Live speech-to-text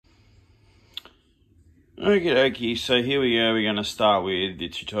Okie dokie, so here we go. We're going to start with the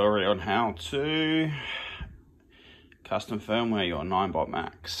tutorial on how to custom firmware your Ninebot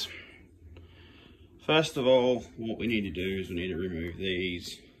Max. First of all, what we need to do is we need to remove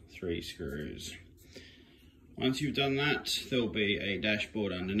these 3 screws. Once you've done that, there'll be a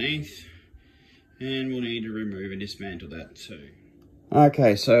dashboard underneath, and we'll need to remove and dismantle that too.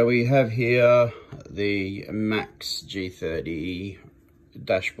 Okay, so we have here the Max G30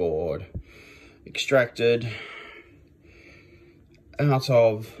 dashboard extracted out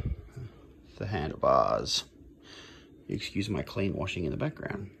of the handlebars. Excuse my clean washing in the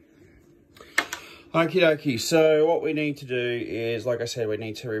background. Okie dokie, so what we need to do is, like I said, we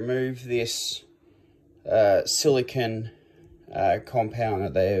need to remove this silicone compound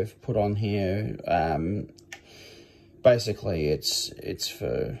that they've put on here. Basically it's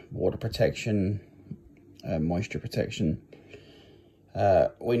for water protection, moisture protection.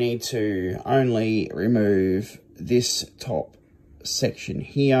 We need to only remove this top section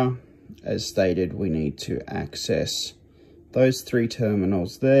here. As stated, we need to access those 3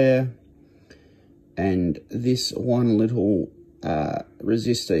 terminals there and this one little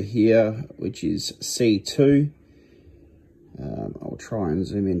resistor here, which is C2. I'll try and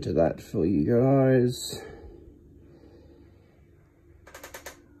zoom into that for you guys.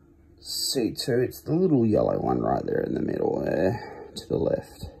 C2, it's the little yellow one right there in the middle there. To the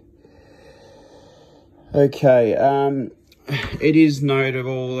left. Okay, it is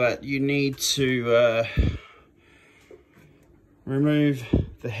notable that you need to remove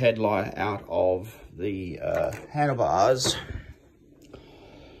the headlight out of the handlebars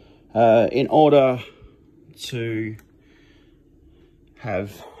in order to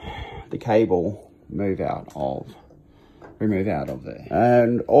have the cable remove out of there.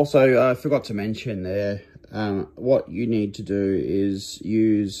 And also I forgot to mention there, what you need to do is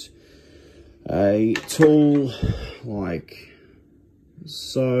use a tool like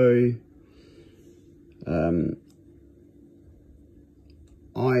so.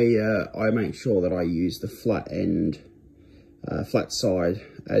 I make sure that I use the flat end, flat side,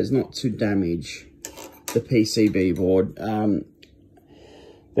 as not to damage the PCB board.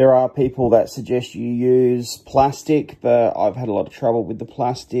 There are people that suggest you use plastic, but I've had a lot of trouble with the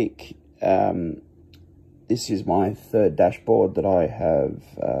plastic. This is my 3rd dashboard that I have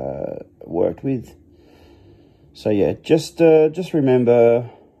worked with. So yeah, just remember,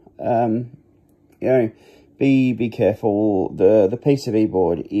 you know, be careful. The PCB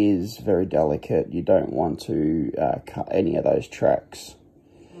board is very delicate. You don't want to cut any of those tracks.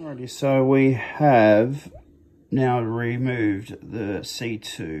 Alrighty, so we have now removed the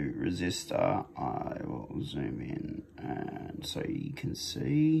C2 resistor. I will zoom in and so you can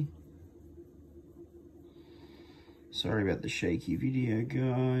see. Sorry about the shaky video,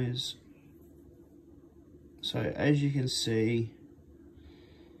 guys. So as you can see,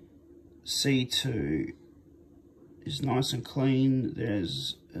 C2 is nice and clean.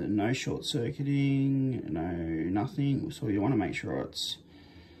 There's no short circuiting, nothing. So you want to make sure it's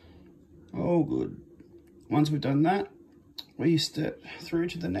all good. Once we've done that, we step through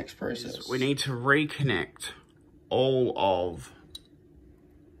to the next process. We need to reconnect all of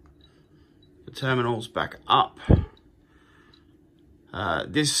the terminals back up.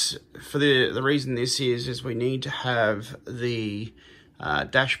 The reason this is we need to have the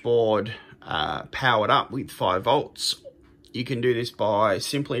dashboard powered up with 5 volts. You can do this by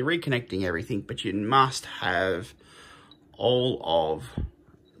simply reconnecting everything, but you must have all of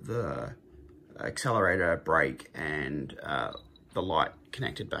the accelerator, brake, and the light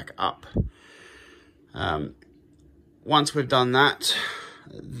connected back up. Once we've done that,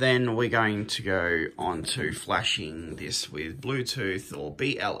 then we're going to go on to flashing this with Bluetooth or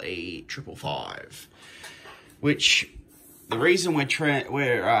BLE 555, which the reason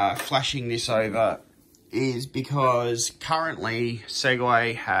we're flashing this over is because currently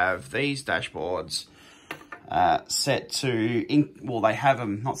Segway have these dashboards set to, well, they have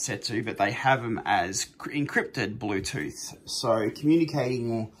them, not set to, but they have them as encrypted Bluetooth. So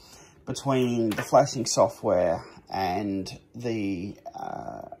communicating between the flashing software and the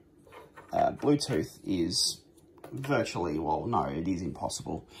Bluetooth is virtually, well, no, it is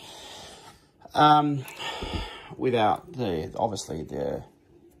impossible without obviously the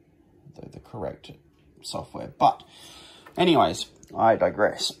correct software. But anyways, I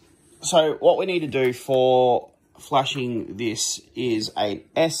digress. So what we need to do for flashing this is a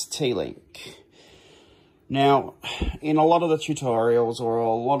ST-Link. Now, in a lot of the tutorials or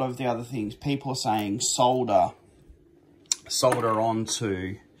a lot of the other things, people are saying solder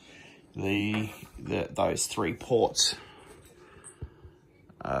onto those 3 ports.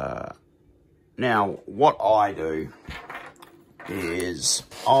 Now, what I do is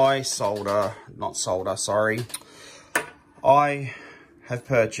I have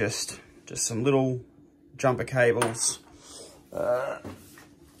purchased just some little jumper cables.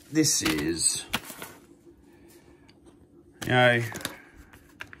 This is, you know,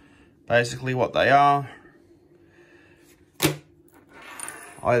 basically what they are.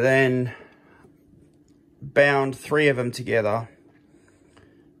 I then bound 3 of them together,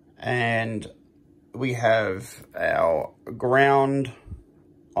 and we have our ground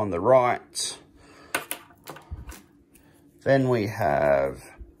on the right. Then we have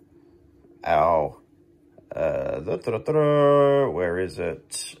our where is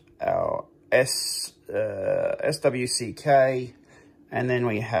it? Our SWCK, and then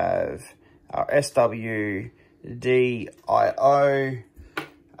we have our SWDIO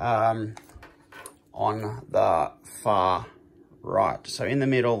on the far right. So in the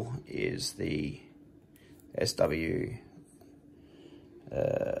middle is the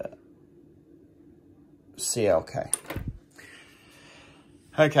CLK.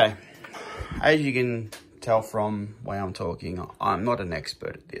 Okay, as you can tell from the way I'm talking, I'm not an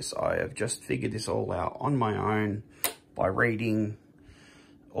expert at this. I have just figured this all out on my own by reading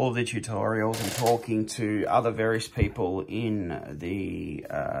all the tutorials and talking to other various people in the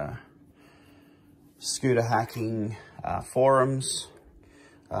ScooterHacking forums.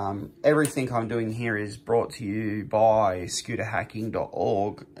 Everything I'm doing here is brought to you by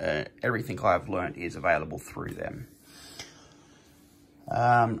ScooterHacking.org. Everything I've learned is available through them.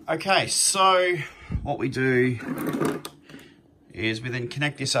 Okay, so what we do is we then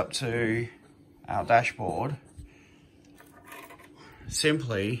connect this up to our dashboard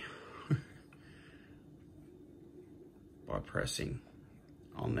simply by pressing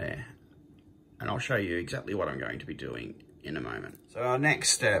on there. And I'll show you exactly what I'm going to be doing in a moment. So our next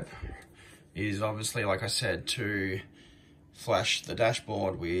step is obviously, like I said, to flash the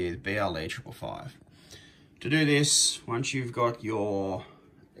dashboard with BLE 555. To do this, once you've got your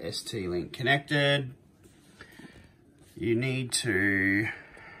ST-Link connected, you need to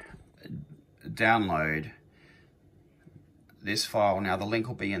download this file. Now the link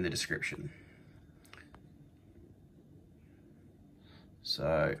will be in the description.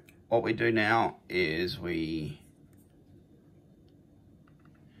 So what we do now is we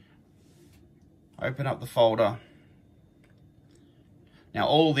open up the folder. Now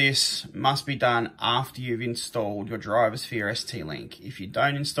all this must be done after you've installed your DriverSphere ST-Link. If you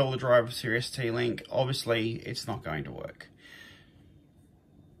don't install the DriverSphere ST-Link, obviously it's not going to work.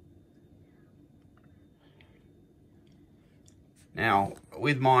 Now,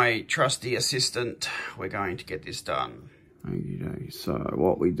 with my trusty assistant, we're going to get this done. Okay, so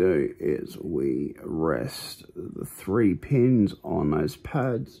what we do is we rest the 3 pins on those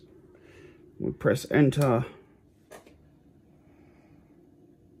pads. We press enter.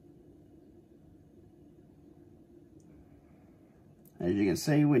 As you can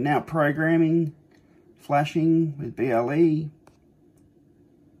see, we're now programming, flashing with BLE.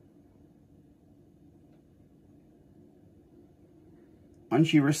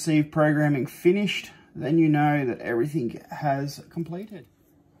 Once you receive programming finished, then you know that everything has completed.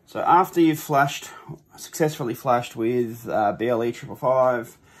 So after you've successfully flashed with BLE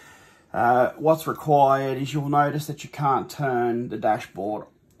 555, what's required is you'll notice that you can't turn the dashboard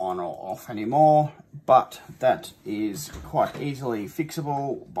on or off anymore, but that is quite easily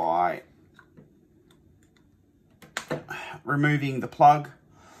fixable by removing the plug,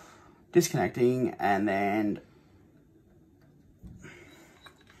 disconnecting, and then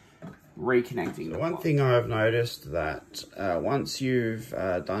reconnecting. One thing I've noticed that once you've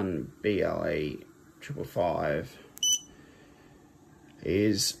done BLE 555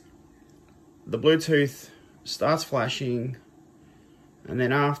 is the Bluetooth starts flashing, and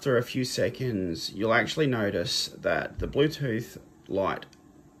then after a few seconds you'll actually notice that the Bluetooth light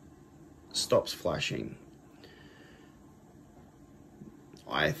stops flashing.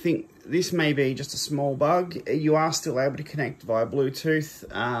 I think this may be just a small bug. You are still able to connect via Bluetooth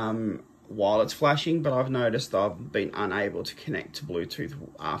while it's flashing, but I've noticed I've been unable to connect to Bluetooth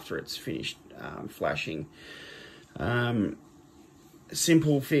after it's finished flashing.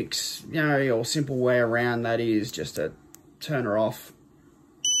 Simple fix, you know, or simple way around that is just to turn her off,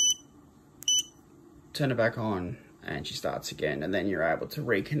 turn it back on, and she starts again, and then you're able to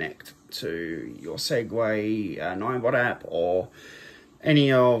reconnect to your Segway Ninebot app or any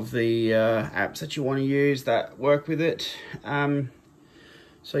of the apps that you want to use that work with it.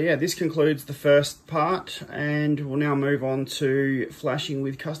 So yeah, this concludes the first part, and we'll now move on to flashing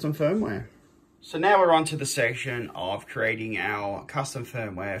with custom firmware. So now we're on to the section of creating our custom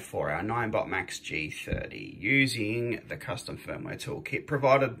firmware for our Ninebot Max G30 using the custom firmware toolkit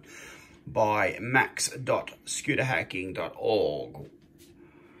provided by max.scooterhacking.org.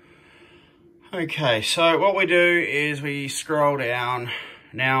 Okay, so what we do is we scroll down.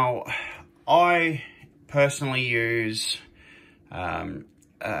 Now, I personally use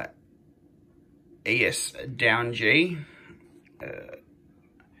ES down G.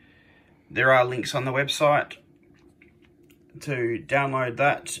 There are links on the website to download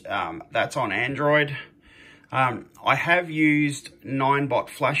that. That's on Android. I have used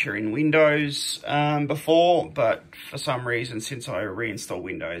Ninebot-Flasher in Windows before, but for some reason, since I reinstalled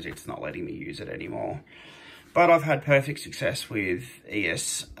Windows, it's not letting me use it anymore. But I've had perfect success with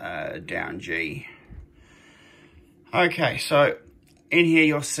ES down G. Okay, so in here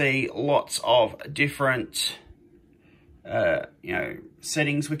you'll see lots of different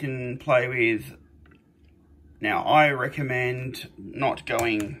settings we can play with. Now, I recommend not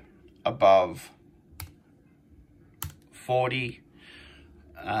going above 40.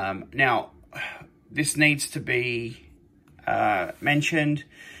 Now, this needs to be mentioned.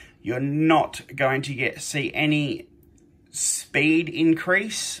 You're not going to see any speed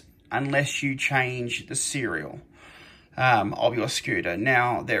increase unless you change the serial of your scooter.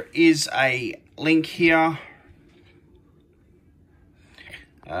 Now, there is a link here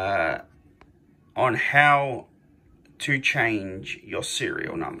on how to change your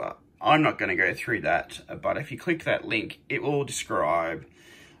serial number. I'm not going to go through that, but if you click that link, it will describe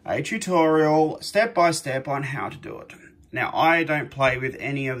a tutorial step by step on how to do it. Now, I don't play with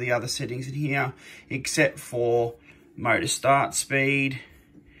any of the other settings in here except for motor start speed.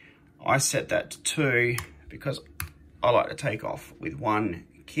 I set that to 2 because I like to take off with 1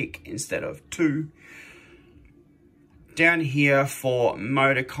 kick instead of 2. Down here for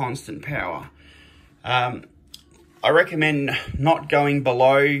motor constant power, I recommend not going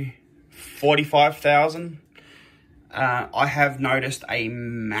below 45,000. I have noticed a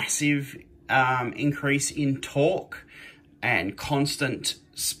massive increase in torque and constant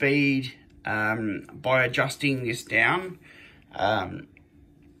speed by adjusting this down.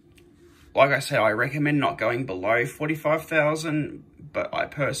 Like I said, I recommend not going below 45,000, but I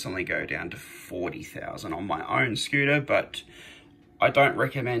personally go down to 40,000 on my own scooter, but I don't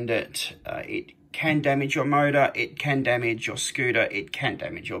recommend it. It can damage your motor, it can damage your scooter, it can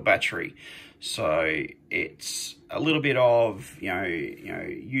damage your battery. So it's a little bit of,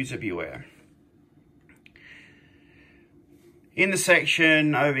 user beware. In the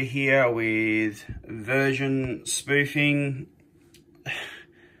section over here with version spoofing,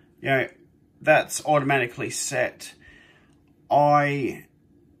 that's automatically set. I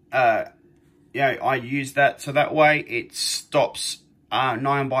use that so that way it stops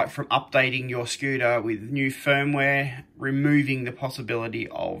Ninebot from updating your scooter with new firmware, removing the possibility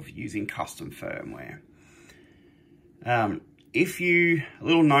of using custom firmware. A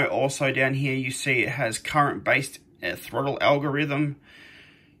little note also down here, you see it has current based throttle algorithm.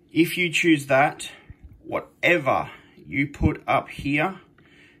 If you choose that, whatever you put up here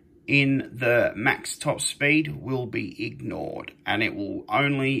in the max top speed will be ignored, and it will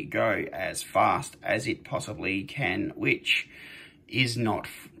only go as fast as it possibly can, which is not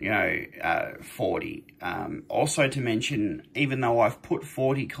 40. Also to mention, even though I've put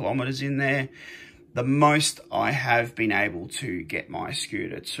 40 kilometers in there, the most I have been able to get my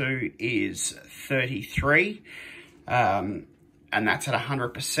scooter to is 33, and that's at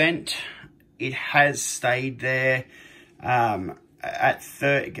 100%. It has stayed there at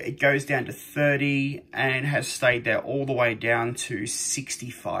 30, it goes down to 30 and has stayed there all the way down to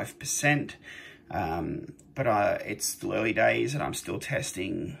 65%. But it's still early days and I'm still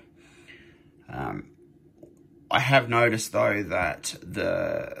testing. I have noticed though that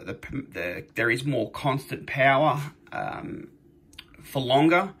there is more constant power for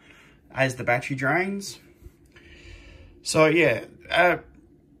longer as the battery drains. So yeah,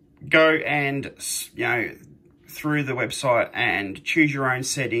 go and through the website and choose your own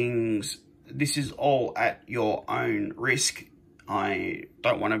settings. This is all at your own risk. I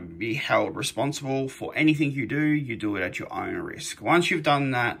don't want to be held responsible for anything you do. You do it at your own risk. Once you've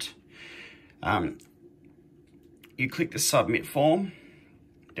done that, you click the submit form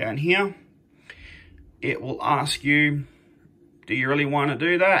down here. It will ask you, do you really want to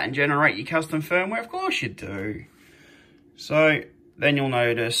do that and generate your custom firmware? Of course you do. So then you'll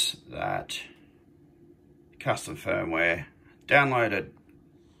notice that custom firmware downloaded.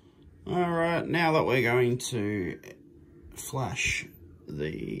 All right, now that we're going to flash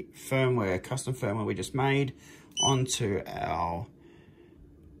the firmware, custom firmware we just made onto our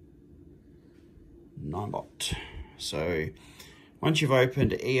Ninebot. So once you've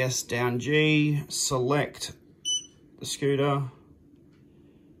opened ES down G, select the scooter.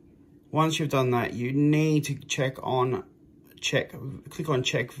 Once you've done that, you need to click on check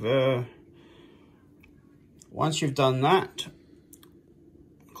ver. Once you've done that,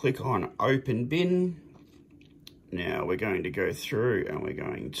 click on open bin. Now we're going to go through and we're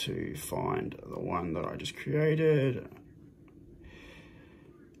going to find the one that I just created.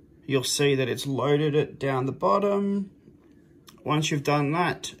 You'll see that it's loaded it down the bottom. Once you've done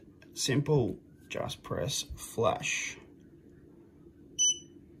that, simple, just press flash.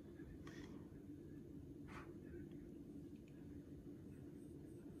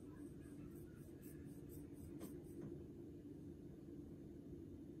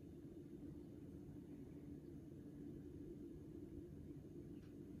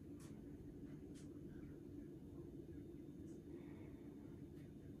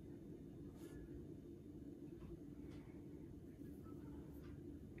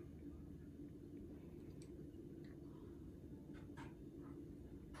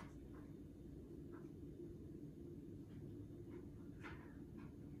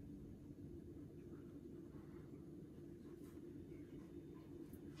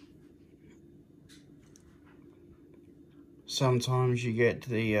 Sometimes you get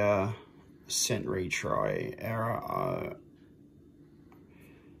the sent retry error.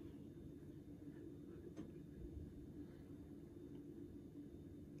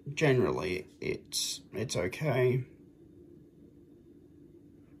 Generally, it's okay.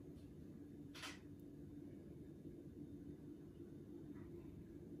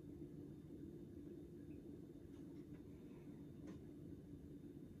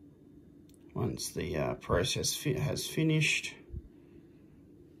 Once the process has finished,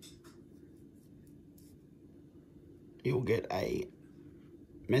 you'll get a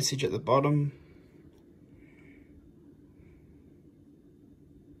message at the bottom.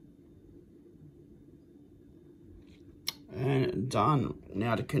 And done.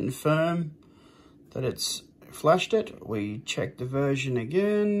 Now to confirm that it's flashed it, we check the version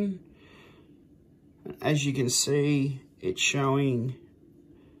again. As you can see, it's showing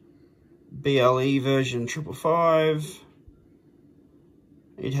BLE version 555.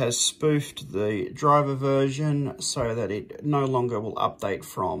 It has spoofed the driver version so that it no longer will update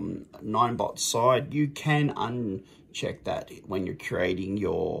from Ninebot's side. You can uncheck that when you're creating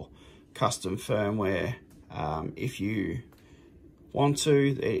your custom firmware. If you want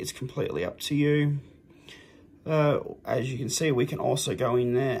to, it's completely up to you. As you can see, we can also go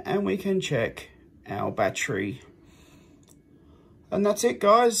in there and we can check our battery. And that's it,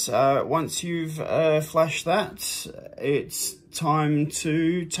 guys. Once you've flashed that, it's time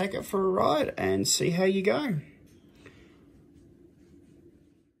to take it for a ride and see how you go.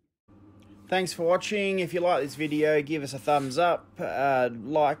 Thanks for watching. If you like this video, give us a thumbs up,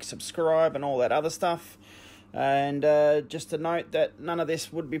 like, subscribe, and all that other stuff. And just a note that none of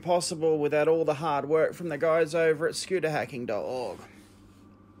this would be possible without all the hard work from the guys over at ScooterHacking.org.